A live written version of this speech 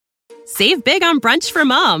Save big on brunch for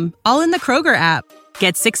mom, all in the Kroger app.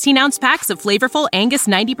 Get 16-ounce packs of flavorful Angus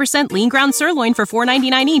 90% lean ground sirloin for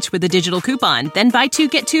 $4.99 each with a digital coupon. Then buy 2,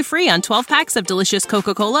 get 2 free on 12 packs of delicious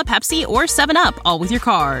Coca-Cola, Pepsi, or 7-Up, all with your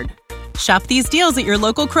card. Shop these deals at your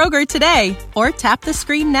local Kroger today, or tap the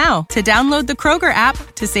screen now to download the Kroger app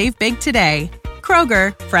to save big today.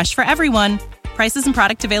 Kroger, fresh for everyone. Prices and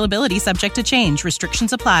product availability subject to change.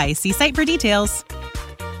 Restrictions apply. See site for details.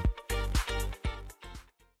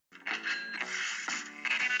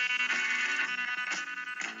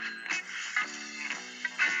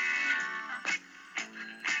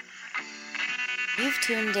 You've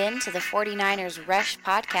tuned in to the 49ers Rush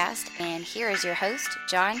podcast, and here is your host,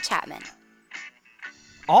 John Chapman.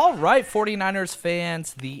 All right, 49ers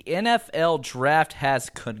fans, the NFL draft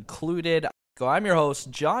has concluded. I'm your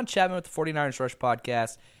host, John Chapman with the 49ers Rush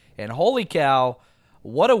podcast, and holy cow,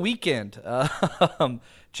 what a weekend.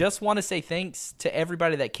 Just want to say thanks to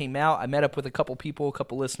everybody that came out. I met up with a couple people, a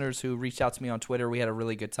couple listeners who reached out to me on Twitter. We had a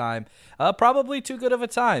really good time. Probably too good of a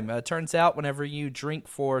time. Turns out whenever you drink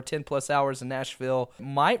for 10-plus hours in Nashville,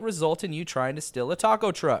 might result in you trying to steal a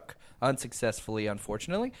taco truck. Unsuccessfully,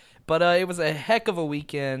 unfortunately. But it was a heck of a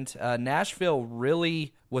weekend. Nashville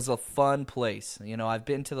really was a fun place. You know, I've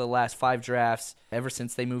been to the last 5 drafts ever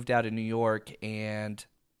since they moved out of New York, and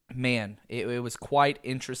man, it was quite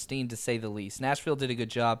interesting to say the least. Nashville did a good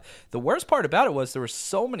job. The worst part about it was there were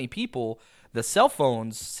so many people, the cell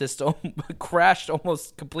phone system crashed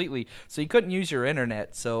almost completely, so you couldn't use your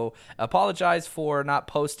internet. So apologize for not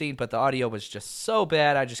posting, but the audio was just so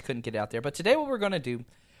bad I just couldn't get out there. But today what we're going to do,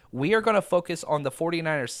 we are going to focus on the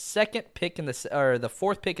 49ers' the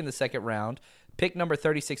fourth pick in the second round, pick number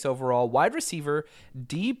 36 overall, wide receiver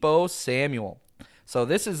Deebo Samuel. So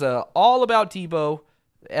this is all about Deebo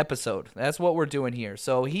episode. That's what we're doing here.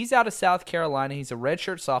 So he's out of South Carolina. He's a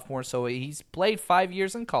redshirt sophomore, so he's played 5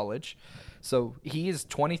 years in college. So he is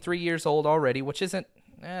 23 years old already, which isn't,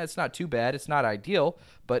 it's not too bad. It's not ideal,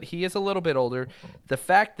 but he is a little bit older. The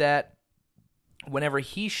fact that whenever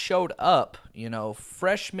he showed up,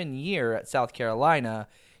 freshman year at South Carolina,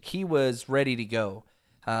 he was ready to go.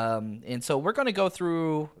 And so we're going to go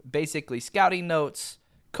through basically scouting notes,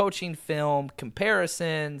 coaching film,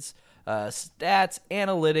 comparisons, stats,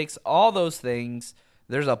 analytics, all those things.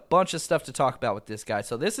 There's a bunch of stuff to talk about with this guy.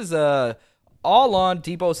 So this is a all-on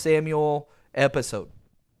Deebo Samuel episode.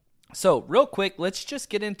 So real quick, let's just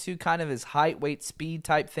get into kind of his height, weight, speed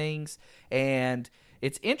type things. And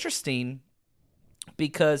it's interesting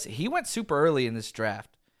because he went super early in this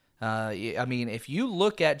draft. I mean, if you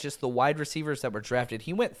look at just the wide receivers that were drafted,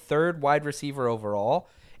 he went 3rd wide receiver overall,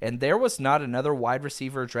 and there was not another wide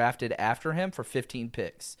receiver drafted after him for 15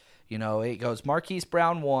 picks. It goes Marquise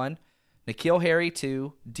Brown 1, N'Keal Harry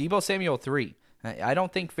 2, Deebo Samuel 3. I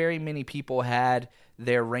don't think very many people had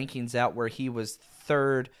their rankings out where he was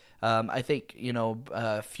 3rd. I think,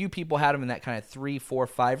 a few people had him in that kind of 3, 4,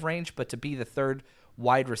 5 range, but to be the 3rd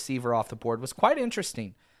wide receiver off the board was quite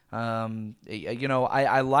interesting.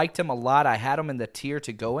 I liked him a lot. I had him in the tier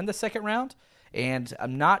to go in the second round, and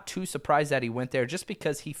I'm not too surprised that he went there just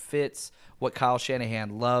because he fits what Kyle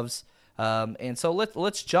Shanahan loves. And so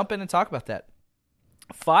let's jump in and talk about that.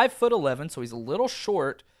 5'11", so he's a little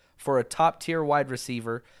short for a top-tier wide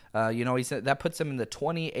receiver. That puts him in the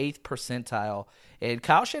 28th percentile. And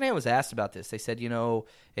Kyle Shanahan was asked about this. They said,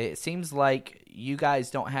 it seems like you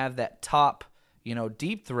guys don't have that top,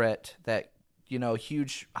 deep threat, that,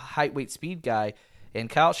 huge height, weight, speed guy.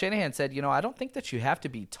 And Kyle Shanahan said, I don't think that you have to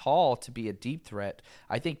be tall to be a deep threat.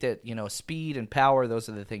 I think that, speed and power, those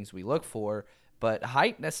are the things we look for. But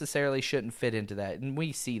height necessarily shouldn't fit into that. And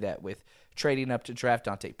we see that with trading up to draft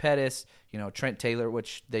Dante Pettis, Trent Taylor,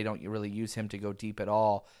 which they don't really use him to go deep at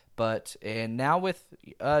all. And now with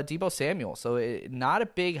Deebo Samuel. So not a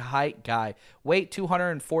big height guy. Weight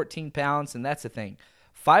 214 pounds, and that's the thing.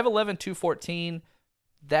 5'11", 214,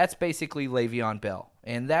 that's basically Le'Veon Bell.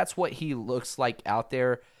 And that's what he looks like out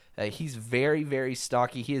there. He's very, very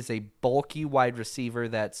stocky. He is a bulky wide receiver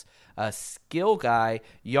that's a skill guy,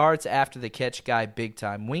 yards after the catch guy, big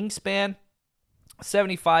time. Wingspan,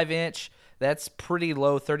 75-inch. That's pretty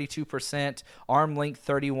low, 32%. Arm length,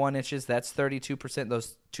 31 inches. That's 32%.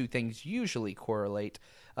 Those two things usually correlate.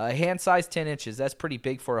 Hand size, 10 inches. That's pretty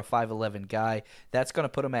big for a 5'11 guy. That's going to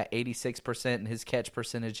put him at 86%, and his catch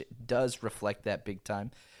percentage does reflect that big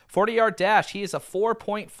time. 40-yard dash, he is a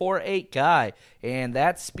 4.48 guy, and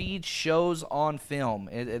that speed shows on film.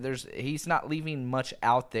 He's not leaving much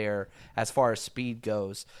out there as far as speed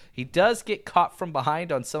goes. He does get caught from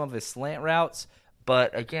behind on some of his slant routes,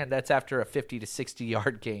 But again, that's after a 50 to 60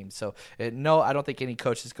 yard game. So no, I don't think any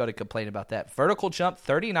coach is going to complain about that. Vertical jump,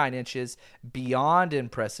 39 inches, beyond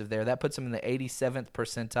impressive there. That puts him in the 87th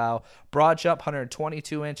percentile. Broad jump,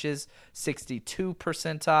 122 inches, 62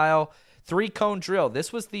 percentile. 3-cone drill.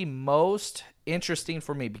 This was the most interesting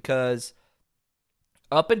for me because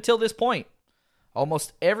up until this point,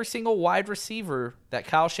 almost every single wide receiver that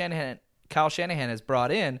Kyle Shanahan has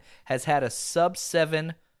brought in has had a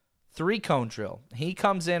sub-7 3-cone drill. He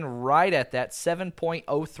comes in right at that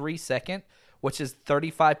 7.03 second, which is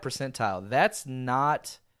 35 percentile. That's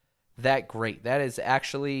not that great. That is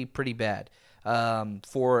actually pretty bad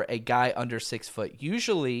for a guy under 6 foot.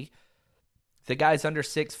 Usually, the guys under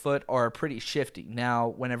 6 foot are pretty shifty. Now,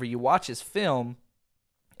 whenever you watch his film,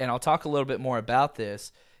 and I'll talk a little bit more about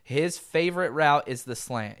this, his favorite route is the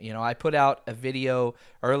slant. I put out a video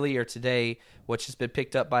earlier today, which has been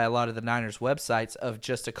picked up by a lot of the Niners websites, of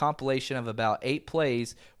just a compilation of about 8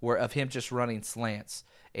 plays of him just running slants.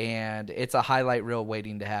 And it's a highlight reel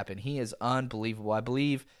waiting to happen. He is unbelievable. I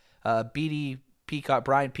believe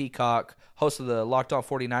Brian Peacock, host of the Locked On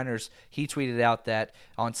 49ers, he tweeted out that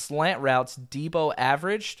on slant routes, Debo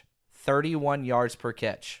averaged 31 yards per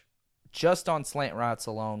catch. Just on slant routes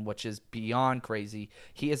alone, which is beyond crazy.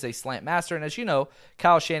 He is a slant master. And as you know,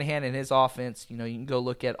 Kyle Shanahan and his offense, you can go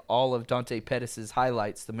look at all of Dante Pettis'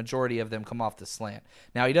 highlights. The majority of them come off the slant.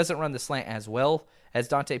 Now, he doesn't run the slant as well as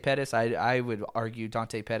Dante Pettis. I would argue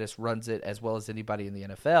Dante Pettis runs it as well as anybody in the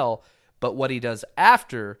NFL. But what he does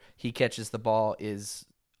after he catches the ball is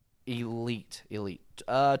elite.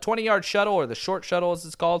 20-yard shuttle, or the short shuttle as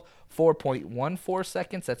it's called, 4.14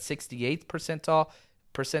 seconds. That's 68th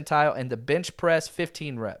percentile, and the bench press,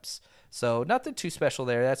 15 reps. So nothing too special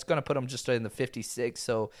there. That's going to put him just in the 56.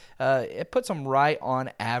 So it puts him right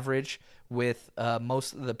on average with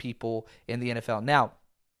most of the people in the NFL. Now,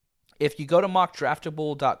 if you go to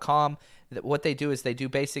mockdraftable.com, what they do is they do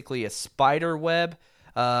basically a spider web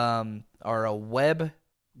or a web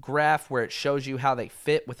graph where it shows you how they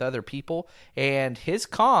fit with other people. And his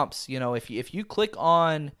comps, if you click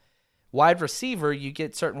on wide receiver, you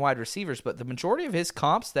get certain wide receivers, but the majority of his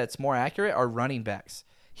comps that's more accurate are running backs.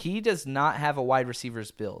 He does not have a wide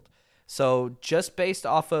receivers build. So just based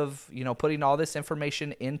off of, putting all this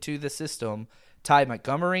information into the system, Ty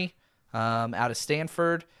Montgomery out of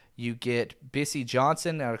Stanford, you get Bissy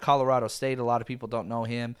Johnson out of Colorado State. A lot of people don't know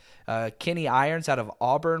him. Kenny Irons out of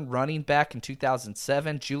Auburn, running back in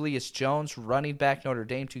 2007. Julius Jones, running back, Notre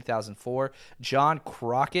Dame, 2004. John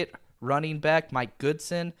Crockett, running back. Mike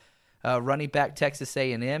Goodson, running back, Texas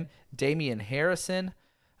A&M. Damian Harrison,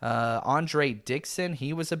 Andre Dixon,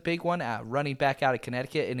 he was a big one, running back out of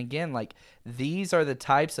Connecticut. And again, these are the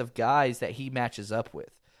types of guys that he matches up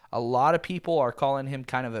with. A lot of people are calling him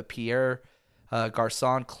kind of a Pierre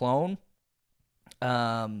Garçon clone.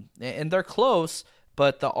 And they're close,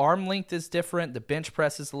 but the arm length is different. The bench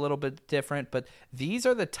press is a little bit different. But these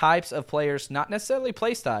are the types of players, not necessarily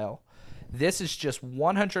play style. This is just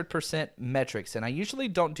 100% metrics, and I usually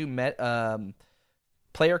don't do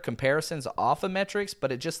player comparisons off of metrics,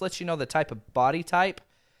 but it just lets you know the type of body type,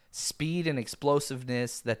 speed, and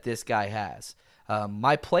explosiveness that this guy has.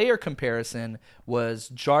 My player comparison was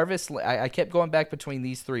Jarvis. I kept going back between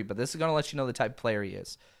these three, but this is going to let you know the type of player he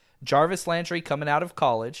is. Jarvis Landry coming out of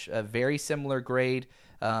college, a very similar grade,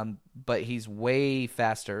 but he's way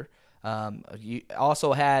faster. You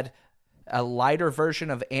also had a lighter version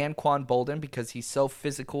of Anquan Bolden because he's so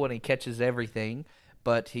physical and he catches everything,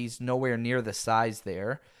 but he's nowhere near the size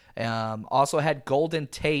there. Also had Golden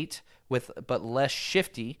Tate but less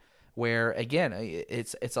shifty, where again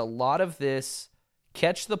it's a lot of this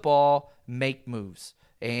catch the ball, make moves.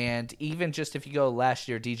 And even just if you go last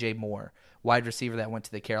year, DJ Moore, wide receiver that went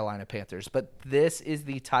to the Carolina Panthers. But this is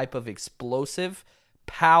the type of explosive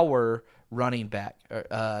power running back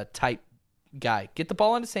type guy. Get the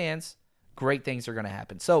ball in his hands, great things are going to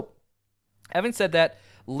happen. So, having said that,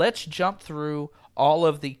 let's jump through all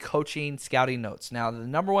of the coaching scouting notes. Now, the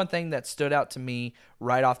number one thing that stood out to me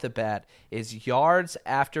right off the bat is yards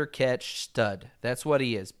after catch stud. That's what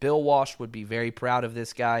he is. Bill Walsh would be very proud of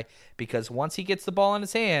this guy because once he gets the ball in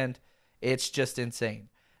his hand, it's just insane.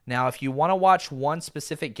 Now, if you want to watch one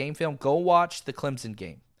specific game film, go watch the Clemson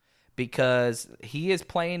game because he is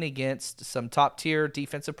playing against some top-tier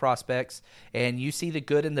defensive prospects, and you see the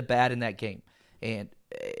good and the bad in that game. And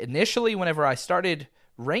initially, whenever I started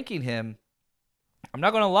ranking him, I'm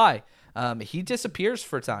not going to lie, he disappears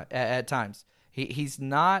at times. He's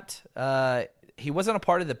not he wasn't a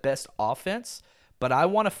part of the best offense, but I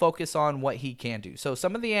want to focus on what he can do. So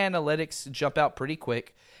some of the analytics jump out pretty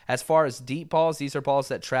quick. As far as deep balls, these are balls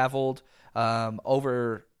that traveled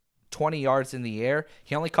over 20 yards in the air.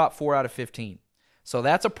 He only caught 4 out of 15. So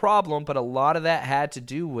that's a problem, but a lot of that had to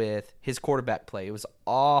do with his quarterback play. It was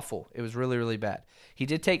awful. It was really, really bad. He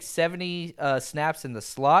did take 70 snaps in the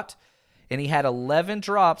slot, and he had 11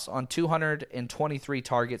 drops on 223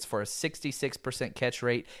 targets for a 66% catch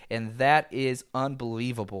rate, and that is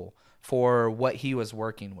unbelievable for what he was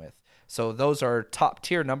working with. So those are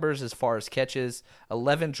top-tier numbers as far as catches.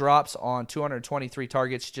 11 drops on 223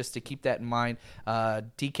 targets, just to keep that in mind.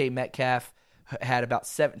 DK Metcalf had about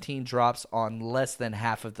 17 drops on less than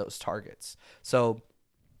half of those targets. So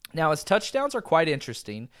now his touchdowns are quite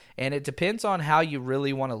interesting, and it depends on how you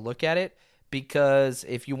really want to look at it, because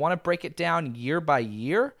if you want to break it down year by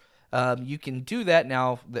year, you can do that.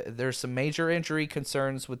 Now, there's some major injury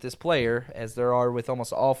concerns with this player, as there are with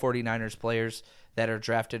almost all 49ers players that are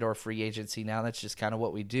drafted or free agency now. That's just kind of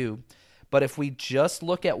what we do. But if we just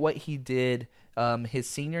look at what he did his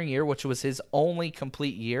senior year, which was his only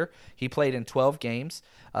complete year, he played in 12 games.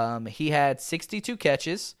 He had 62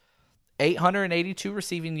 catches, 882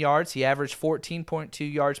 receiving yards. He averaged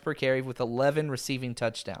 14.2 yards per carry with 11 receiving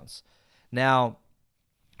touchdowns. Now,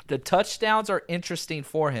 the touchdowns are interesting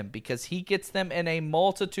for him because he gets them in a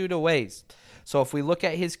multitude of ways. So if we look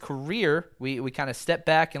at his career, we kind of step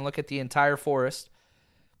back and look at the entire forest.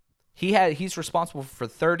 He's responsible for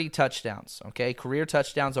 30 touchdowns, okay? Career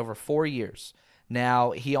touchdowns over 4 years.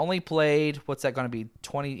 Now, he only played, what's that going to be,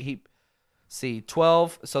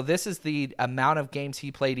 12. So this is the amount of games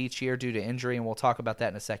he played each year due to injury, and we'll talk about that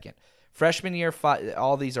in a second. Freshman year,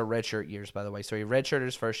 all these are redshirt years, by the way. So he redshirted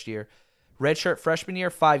his first year. Redshirt freshman year,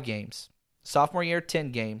 5 games. Sophomore year,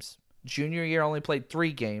 10 games. Junior year only played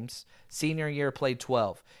 3 games. Senior year played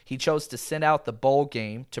 12. He chose to send out the bowl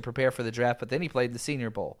game to prepare for the draft, but then he played the Senior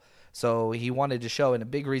Bowl. So he wanted to show, and a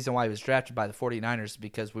big reason why he was drafted by the 49ers is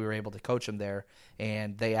because we were able to coach him there,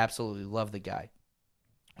 and they absolutely love the guy.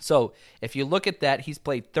 So if you look at that, he's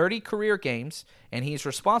played 30 career games, and he's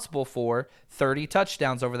responsible for 30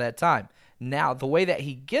 touchdowns over that time. Now, the way that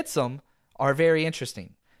he gets them are very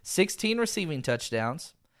interesting. 16 receiving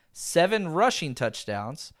touchdowns, 7 rushing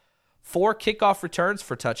touchdowns, 4 kickoff returns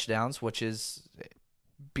for touchdowns, which is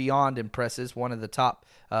beyond impressive. One of the top.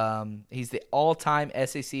 He's the all-time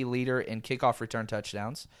SEC leader in kickoff return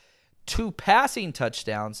touchdowns. 2 passing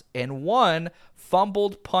touchdowns and 1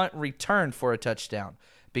 fumbled punt return for a touchdown.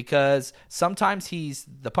 Because sometimes he's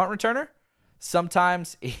the punt returner,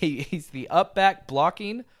 sometimes he's the up back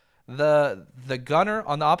blocking the gunner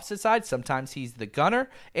on the opposite side. Sometimes he's the gunner,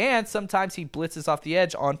 and sometimes he blitzes off the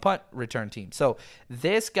edge on punt return team. So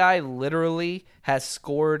this guy literally has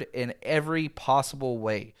scored in every possible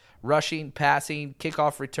way. Rushing, passing,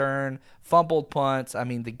 kickoff return, fumbled punts. I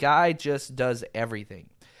mean, the guy just does everything.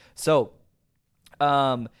 So,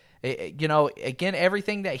 again,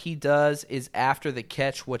 everything that he does is after the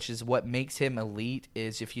catch, which is what makes him elite,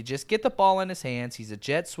 is if you just get the ball in his hands, he's a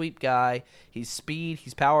jet sweep guy, he's speed,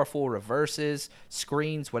 he's powerful, reverses,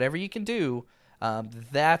 screens, whatever you can do,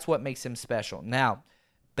 that's what makes him special. Now,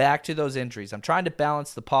 back to those injuries. I'm trying to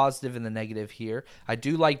balance the positive and the negative here. I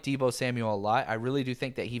do like Deebo Samuel a lot. I really do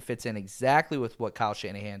think that he fits in exactly with what Kyle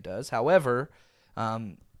Shanahan does. However,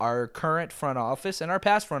 our current front office and our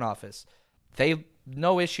past front office, they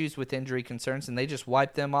no issues with injury concerns, and they just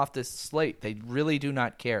wipe them off the slate. They really do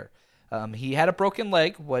not care. He had a broken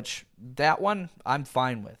leg, which that one I'm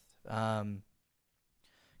fine with. The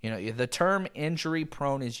term injury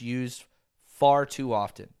prone is used far too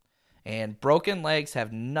often, and broken legs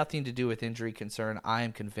have nothing to do with injury concern, I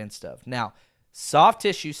am convinced of. Now, soft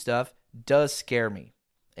tissue stuff does scare me,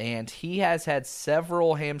 and he has had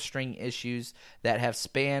several hamstring issues that have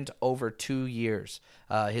spanned over 2 years.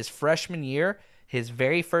 His freshman year, his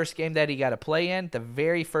very first game that he got to play in, the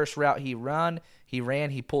very first route he ran,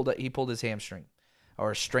 he pulled his hamstring,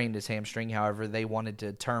 or strained his hamstring, however they wanted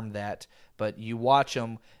to term that. But you watch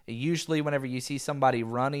him, usually whenever you see somebody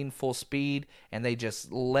running full speed and they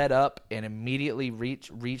just let up and immediately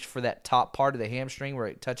reach for that top part of the hamstring where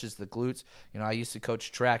it touches the glutes. I used to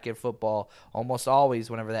coach track and football. Almost always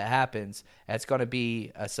whenever that happens, it's going to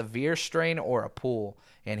be a severe strain or a pull.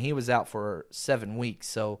 And he was out for 7 weeks,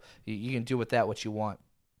 so you can do with that what you want.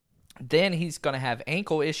 Then he's going to have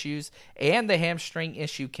ankle issues, and the hamstring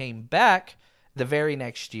issue came back the very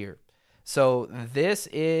next year. So this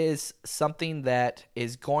is something that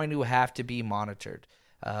is going to have to be monitored.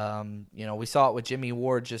 We saw it with Jimmy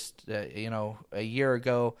Ward just, a year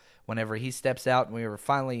ago whenever he steps out and we were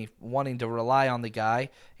finally wanting to rely on the guy,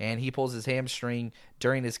 and he pulls his hamstring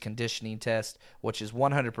during his conditioning test, which is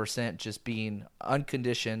 100% just being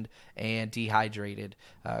unconditioned and dehydrated.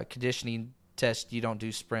 Conditioning test, you don't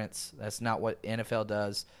do sprints. That's not what NFL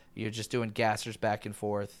does. You're just doing gassers back and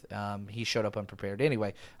forth. He showed up unprepared.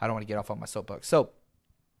 Anyway, I don't want to get off on my soapbox. So,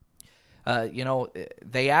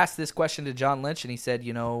 they asked this question to John Lynch, and he said,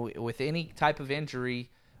 with any type of injury,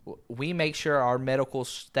 we make sure our medical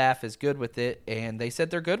staff is good with it, and they said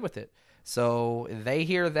they're good with it. So they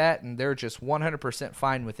hear that, and they're just 100%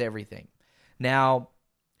 fine with everything. Now,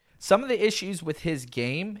 some of the issues with his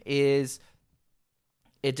game is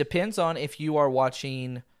it depends on if you are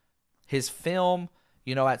watching his film,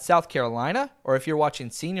 at South Carolina, or if you're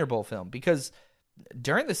watching Senior Bowl film. Because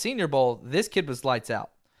during the Senior Bowl, this kid was lights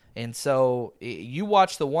out. And so you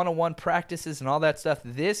watch the one-on-one practices and all that stuff.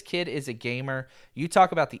 This kid is a gamer. You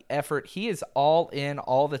talk about the effort. He is all in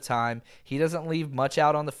all the time. He doesn't leave much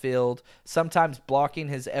out on the field. Sometimes blocking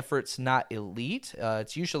his efforts not elite.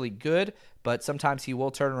 It's usually good, but sometimes he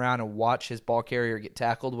will turn around and watch his ball carrier get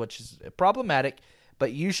tackled, which is problematic.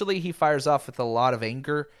 But usually he fires off with a lot of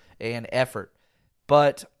anger and effort.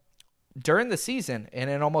 But during the season, and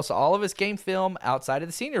in almost all of his game film outside of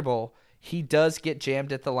the Senior Bowl, he does get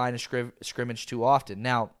jammed at the line of scrimmage too often.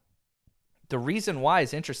 Now, the reason why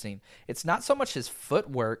is interesting. It's not so much his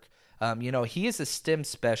footwork. He is a stem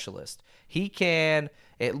specialist.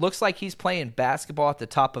 It looks like he's playing basketball at the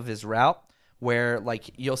top of his route, where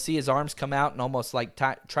you'll see his arms come out and almost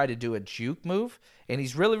try to do a juke move, and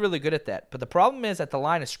he's really, really good at that. But the problem is at the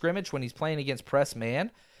line of scrimmage when he's playing against press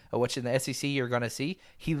man, which in the SEC you're going to see,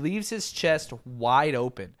 he leaves his chest wide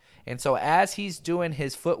open. And so as he's doing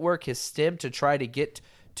his footwork, his stem to try to get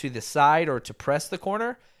to the side or to press the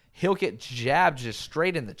corner, he'll get jabbed just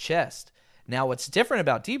straight in the chest. Now, what's different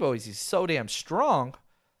about Debo is he's so damn strong.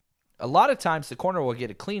 A lot of times the corner will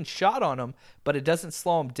get a clean shot on him, but it doesn't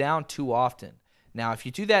slow him down too often. Now, if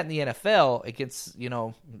you do that in the NFL against,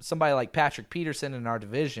 somebody like Patrick Peterson in our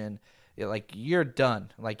division, you're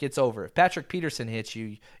done. It's over. If Patrick Peterson hits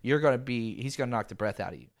you, he's going to knock the breath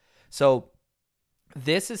out of you. So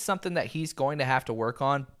this is something that he's going to have to work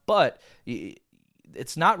on, but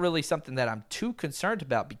it's not really something that I'm too concerned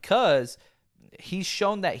about because he's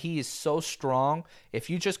shown that he is so strong. If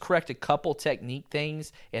you just correct a couple technique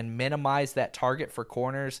things and minimize that target for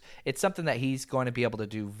corners, it's something that he's going to be able to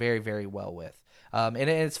do very, very well with. And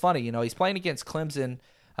it's funny, he's playing against Clemson.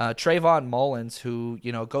 Trayvon Mullins, who,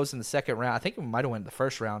 goes in the second round. I think he might have went in the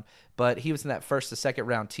first round, but he was in that first to second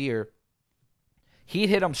round tier. He'd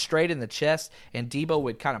hit him straight in the chest, and Debo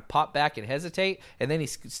would kind of pop back and hesitate, and then he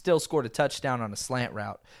still scored a touchdown on a slant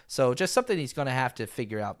route. So just something he's going to have to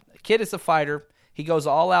figure out. The kid is a fighter. He goes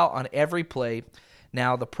all out on every play.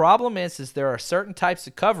 Now, the problem is there are certain types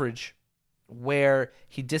of coverage where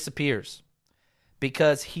he disappears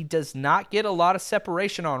because he does not get a lot of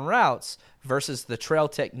separation on routes versus the trail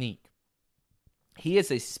technique. He is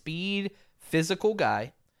a speed, physical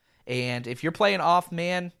guy, and if you're playing off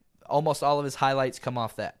man, almost all of his highlights come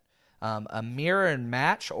off that. A mirror and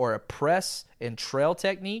match or a press and trail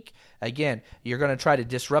technique, again, you're going to try to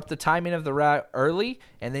disrupt the timing of the route early,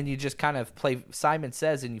 and then you just kind of play Simon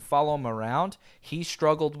Says and you follow him around. He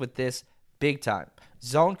struggled with this big time.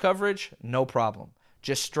 Zone coverage, no problem.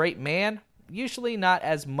 Just straight man, usually not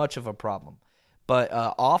as much of a problem. But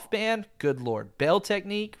off man, good Lord. Bail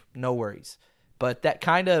technique, no worries. But that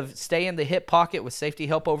kind of stay in the hip pocket with safety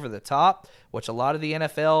help over the top, which a lot of the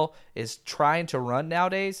NFL is trying to run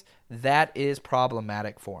nowadays, that is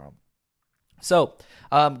problematic for him. So,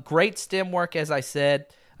 great stem work, as I said.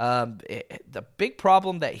 The big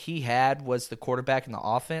problem that he had was the quarterback in the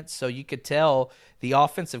offense. So you could tell the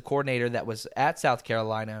offensive coordinator that was at South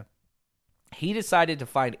Carolina, he decided to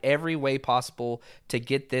find every way possible to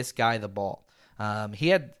get this guy the ball. He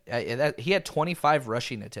had 25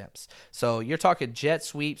 rushing attempts. So you're talking jet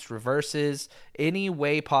sweeps, reverses, any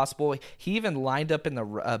way possible. He even lined up in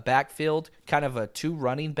the backfield, kind of a two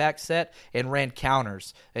running back set, and ran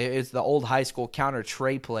counters. It's the old high school counter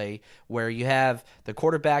tray play where you have the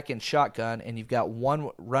quarterback in shotgun and you've got one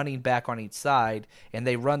running back on each side, and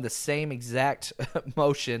they run the same exact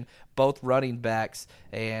motion, both running backs,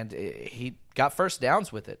 and he got first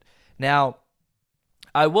downs with it. Now,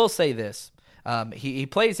 I will say this. He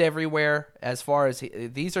plays everywhere as far as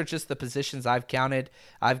these are just the positions I've counted.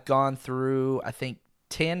 I've gone through, I think,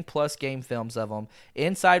 10-plus game films of him.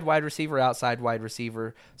 Inside wide receiver, outside wide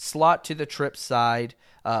receiver, slot to the trip side,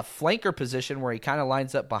 flanker position where he kind of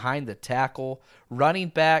lines up behind the tackle, running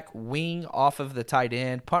back, wing off of the tight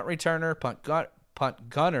end, punt returner, punt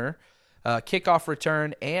gunner, kickoff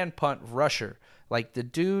return, and punt rusher. Like the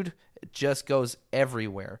dude just goes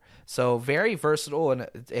everywhere. So very versatile, and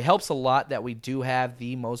it helps a lot that we do have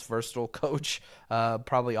the most versatile coach,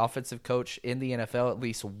 probably offensive coach in the NFL, at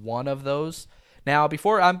least one of those. Now,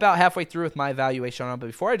 I'm about halfway through with my evaluation on them, but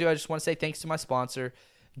before I do, I just want to say thanks to my sponsor,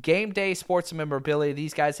 Game Day Sports and Memorabilia.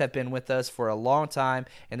 These guys have been with us for a long time,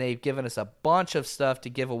 and they've given us a bunch of stuff to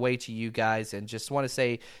give away to you guys, and just want to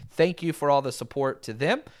say thank you for all the support to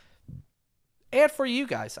them and for you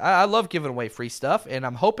guys. I love giving away free stuff, and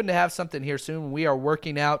I'm hoping to have something here soon. We are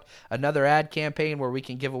working out another ad campaign where we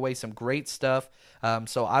can give away some great stuff,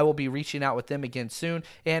 so I will be reaching out with them again soon.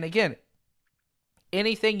 And again,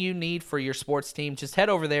 anything you need for your sports team, just head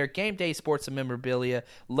over there, Game Day Sports and Memorabilia.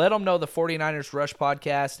 Let them know the 49ers Rush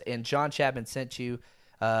podcast and John Chapman sent you.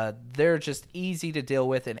 They're just easy to deal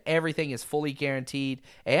with, and everything is fully guaranteed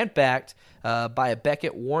and backed by a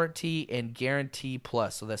Beckett Warranty and Guarantee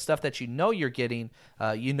Plus. So the stuff that you know you're getting,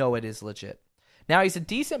 you know it is legit. Now, he's a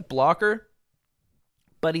decent blocker,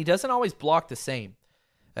 but he doesn't always block the same.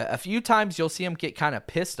 A few times you'll see him get kind of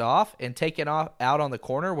pissed off and taken out on the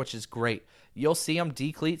corner, which is great. You'll see him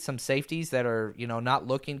decleat some safeties that are, not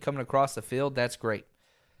looking coming across the field. That's great.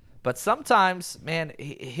 But sometimes, man,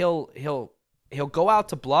 he'll go out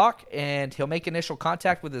to block and he'll make initial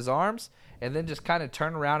contact with his arms and then just kind of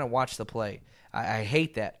turn around and watch the play. I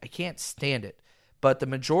hate that. I can't stand it. But the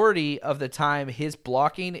majority of the time, his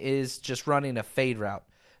blocking is just running a fade route.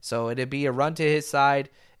 So it'd be a run to his side,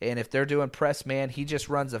 and if they're doing press man, he just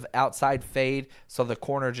runs an outside fade, so the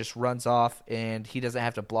corner just runs off, and he doesn't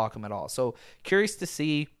have to block him at all. So curious to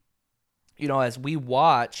see, as we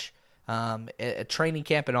watch at training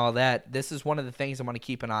camp and all that, this is one of the things I'm going to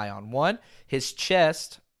keep an eye on. One, his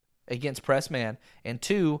chest against press man, and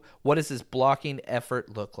two, what does his blocking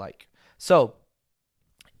effort look like? So,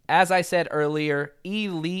 as I said earlier,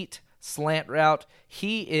 elite slant route.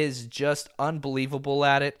 He is just unbelievable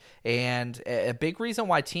at it, and a big reason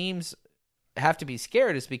why teams have to be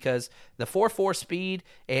scared is because the 4.4 speed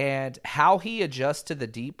and how he adjusts to the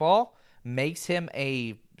deep ball makes him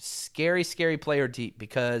a scary, scary player deep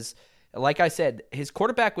because, like I said, his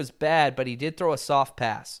quarterback was bad, but he did throw a soft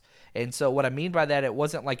pass. And so what I mean by that, it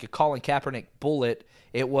wasn't like a Colin Kaepernick bullet.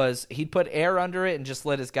 It was he'd put air under it and just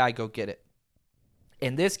let his guy go get it.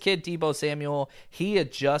 And this kid, Deebo Samuel, he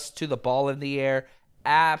adjusts to the ball in the air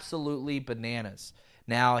absolutely bananas.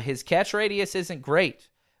 Now, his catch radius isn't great,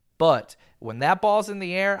 but when that ball's in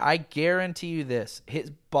the air, I guarantee you this, his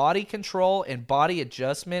body control and body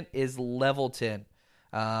adjustment is level 10.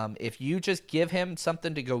 If you just give him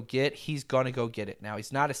something to go get, he's going to go get it. Now,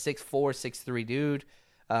 he's not a 6'4", 6'3" dude.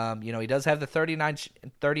 He does have the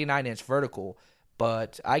 39-inch vertical,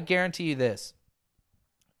 but I guarantee you this.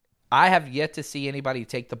 I have yet to see anybody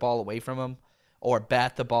take the ball away from him or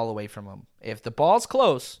bat the ball away from him. If the ball's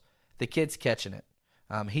close, the kid's catching it.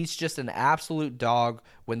 He's just an absolute dog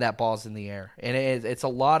when that ball's in the air. And it's a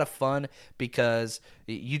lot of fun because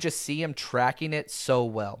you just see him tracking it so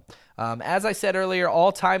well. As I said earlier,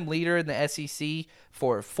 all-time leader in the SEC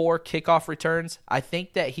for 4 kickoff returns. I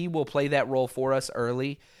think that he will play that role for us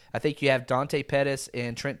early. I think you have Dante Pettis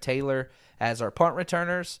and Trent Taylor as our punt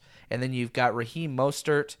returners. And then you've got Raheem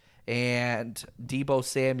Mostert and Deebo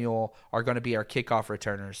Samuel are going to be our kickoff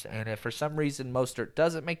returners. And if for some reason Mostert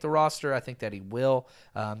doesn't make the roster, I think that he will.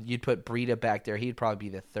 You'd put Breida back there. He'd probably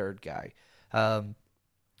be the third guy.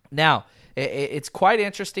 Now, it's quite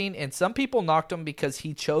interesting, and some people knocked him because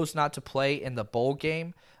he chose not to play in the bowl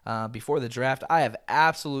game before the draft. I have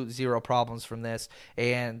absolute zero problems from this.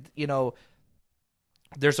 And,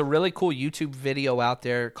 there's a really cool YouTube video out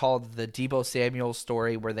there called the Deebo Samuel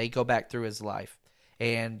story where they go back through his life.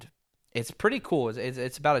 And it's pretty cool.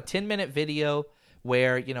 It's about a 10-minute video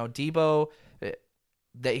where, Deebo,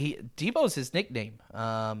 Deebo's his nickname.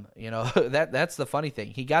 That's the funny thing.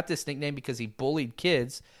 He got this nickname because he bullied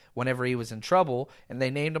kids whenever he was in trouble, and they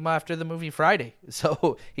named him after the movie Friday.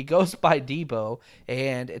 So he goes by Deebo,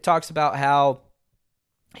 and it talks about how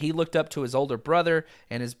he looked up to his older brother,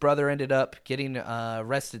 and his brother ended up getting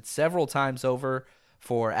arrested several times over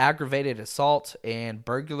for aggravated assault and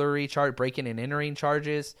burglary breaking and entering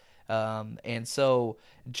charges. And so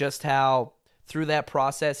just how through that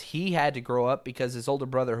process he had to grow up because his older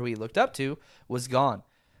brother, who he looked up to, was gone.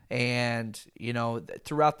 And,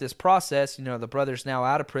 throughout this process, the brother's now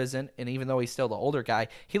out of prison, and even though he's still the older guy,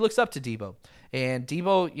 he looks up to Deebo. And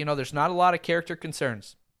Deebo, there's not a lot of character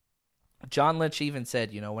concerns. John Lynch even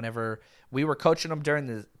said, whenever we were coaching him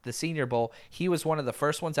during the Senior Bowl, he was one of the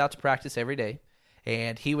first ones out to practice every day.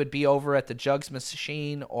 And he would be over at the jugs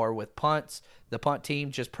machine or with punts, the punt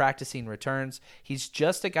team, just practicing returns. He's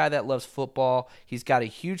just a guy that loves football. He's got a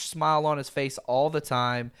huge smile on his face all the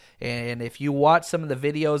time. And if you watch some of the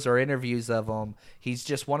videos or interviews of him, he's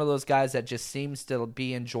just one of those guys that just seems to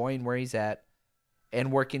be enjoying where he's at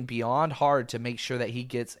and working beyond hard to make sure that he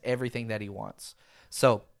gets everything that he wants.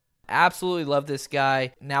 So Absolutely love this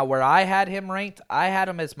guy. Now, where I had him ranked, I had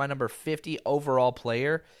him as my number 50 overall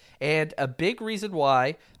player. And a big reason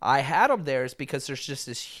why I had him there is because there's just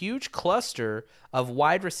this huge cluster of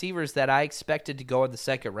wide receivers that I expected to go in the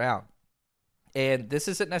second round. And this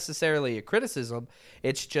isn't necessarily a criticism.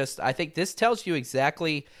 It's just, I think this tells you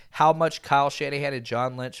exactly how much Kyle Shanahan and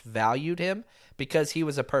John Lynch valued him, because he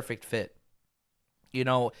was a perfect fit. You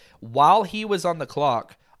know, while he was on the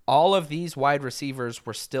clock, all of these wide receivers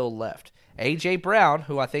were still left. A.J. Brown,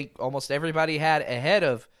 who I think almost everybody had ahead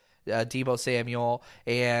of Deebo Samuel,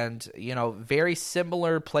 and, you know, very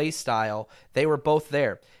similar play style, they were both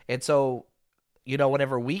there. And so, you know,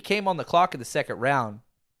 whenever we came on the clock in the second round,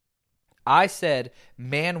 I said,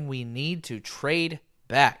 man, we need to trade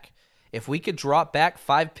back. If we could drop back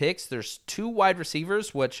 5 picks, there's 2 wide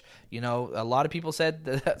receivers, which, you know, a lot of people said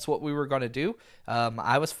that's what we were going to do.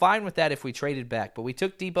 I was fine with that if we traded back, but we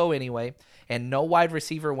took Deebo anyway, and no wide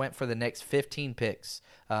receiver went for the next 15 picks.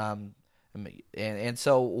 And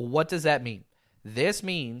so what does that mean? This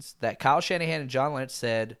means that Kyle Shanahan and John Lynch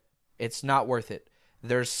said it's not worth it.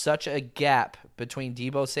 There's such a gap between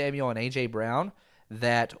Deebo Samuel and A.J. Brown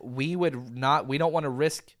that we don't want to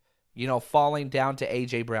risk, you know, falling down to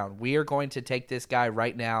A.J. Brown. We are going to take this guy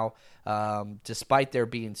right now, despite there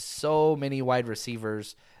being so many wide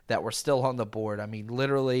receivers that were still on the board. I mean,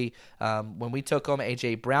 literally, when we took him,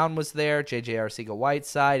 A.J. Brown was there, J.J.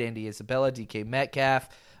 Arcega-Whiteside, Andy Isabella, DK Metcalf,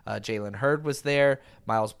 Jalen Hurd was there,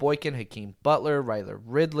 Miles Boykin, Hakeem Butler, Ryler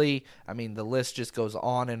Ridley. I mean, the list just goes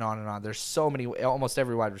on and on and on. There's so many, almost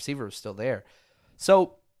every wide receiver was still there.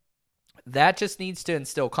 So that just needs to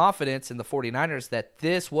instill confidence in the 49ers that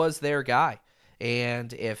this was their guy.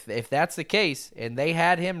 And if that's the case, and they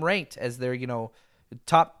had him ranked as their, you know,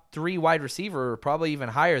 top 3 wide receiver, or probably even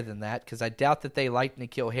higher than that, because I doubt that they liked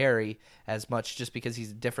N'Keal Harry as much just because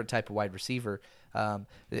he's a different type of wide receiver.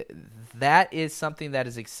 That is something that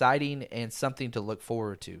is exciting and something to look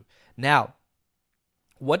forward to. Now,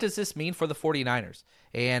 what does this mean for the 49ers?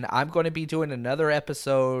 And I'm going to be doing another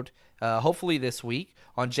episode, hopefully this week,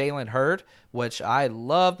 on Jalen Hurd, which I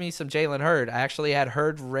love me some Jalen Hurd. I actually had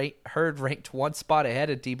Hurd ranked 1 spot ahead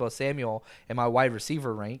of Deebo Samuel in my wide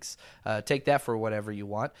receiver ranks. Take that for whatever you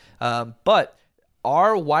want. But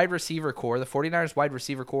our wide receiver core, the 49ers wide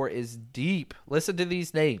receiver core, is deep. Listen to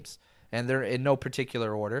these names, and they're in no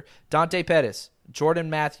particular order. Dante Pettis, Jordan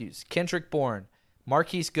Matthews, Kendrick Bourne,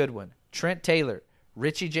 Marquise Goodwin, Trent Taylor,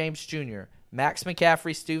 Richie James Jr., Max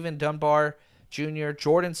McCaffrey, Stephen Dunbar Jr.,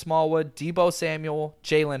 Jordan Smallwood, Deebo Samuel,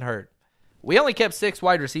 Jalen Hurd. We only kept 6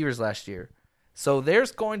 wide receivers last year. So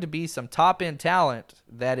there's going to be some top-end talent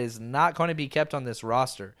that is not going to be kept on this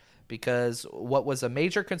roster, because what was a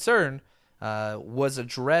major concern was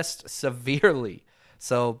addressed severely.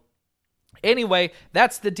 So anyway,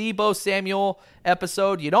 that's the Deebo Samuel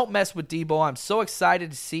episode. You don't mess with Deebo. I'm so excited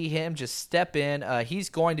to see him just step in. He's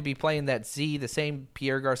going to be playing that Z, the same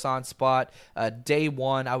Pierre Garçon spot, day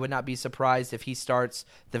 1. I would not be surprised if he starts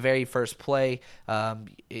the very first play.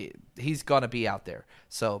 He's going to be out there.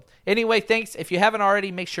 So anyway, thanks. If you haven't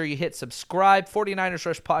already, make sure you hit subscribe. 49ers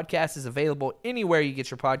Rush Podcast is available anywhere you get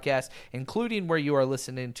your podcast, including where you are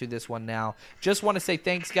listening to this one now. Just want to say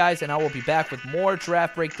thanks, guys, and I will be back with more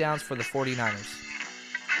draft breakdowns for the 49ers.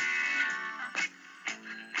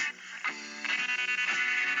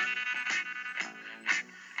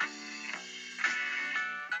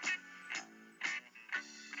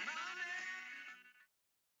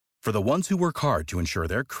 For the ones who work hard to ensure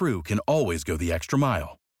their crew can always go the extra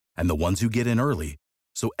mile, and the ones who get in early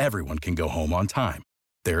so everyone can go home on time,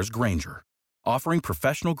 there's Grainger, offering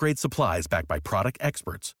professional-grade supplies backed by product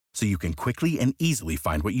experts so you can quickly and easily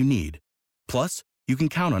find what you need. Plus, you can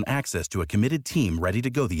count on access to a committed team ready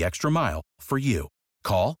to go the extra mile for you.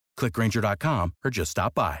 Call, click Grainger.com, or just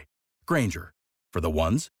stop by. Grainger, for the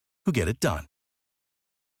ones who get it done.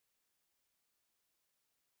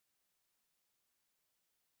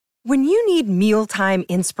 When you need mealtime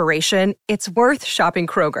inspiration, it's worth shopping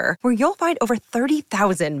Kroger, where you'll find over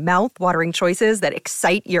 30,000 mouth-watering choices that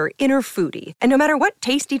excite your inner foodie. And no matter what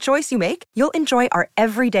tasty choice you make, you'll enjoy our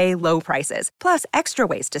everyday low prices, plus extra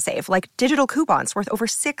ways to save, like digital coupons worth over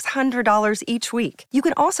 $600 each week. You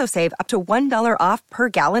can also save up to $1 off per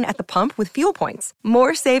gallon at the pump with fuel points.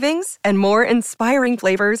 More savings and more inspiring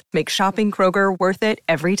flavors make shopping Kroger worth it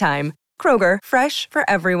every time. Kroger, fresh for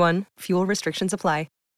everyone. Fuel restrictions apply.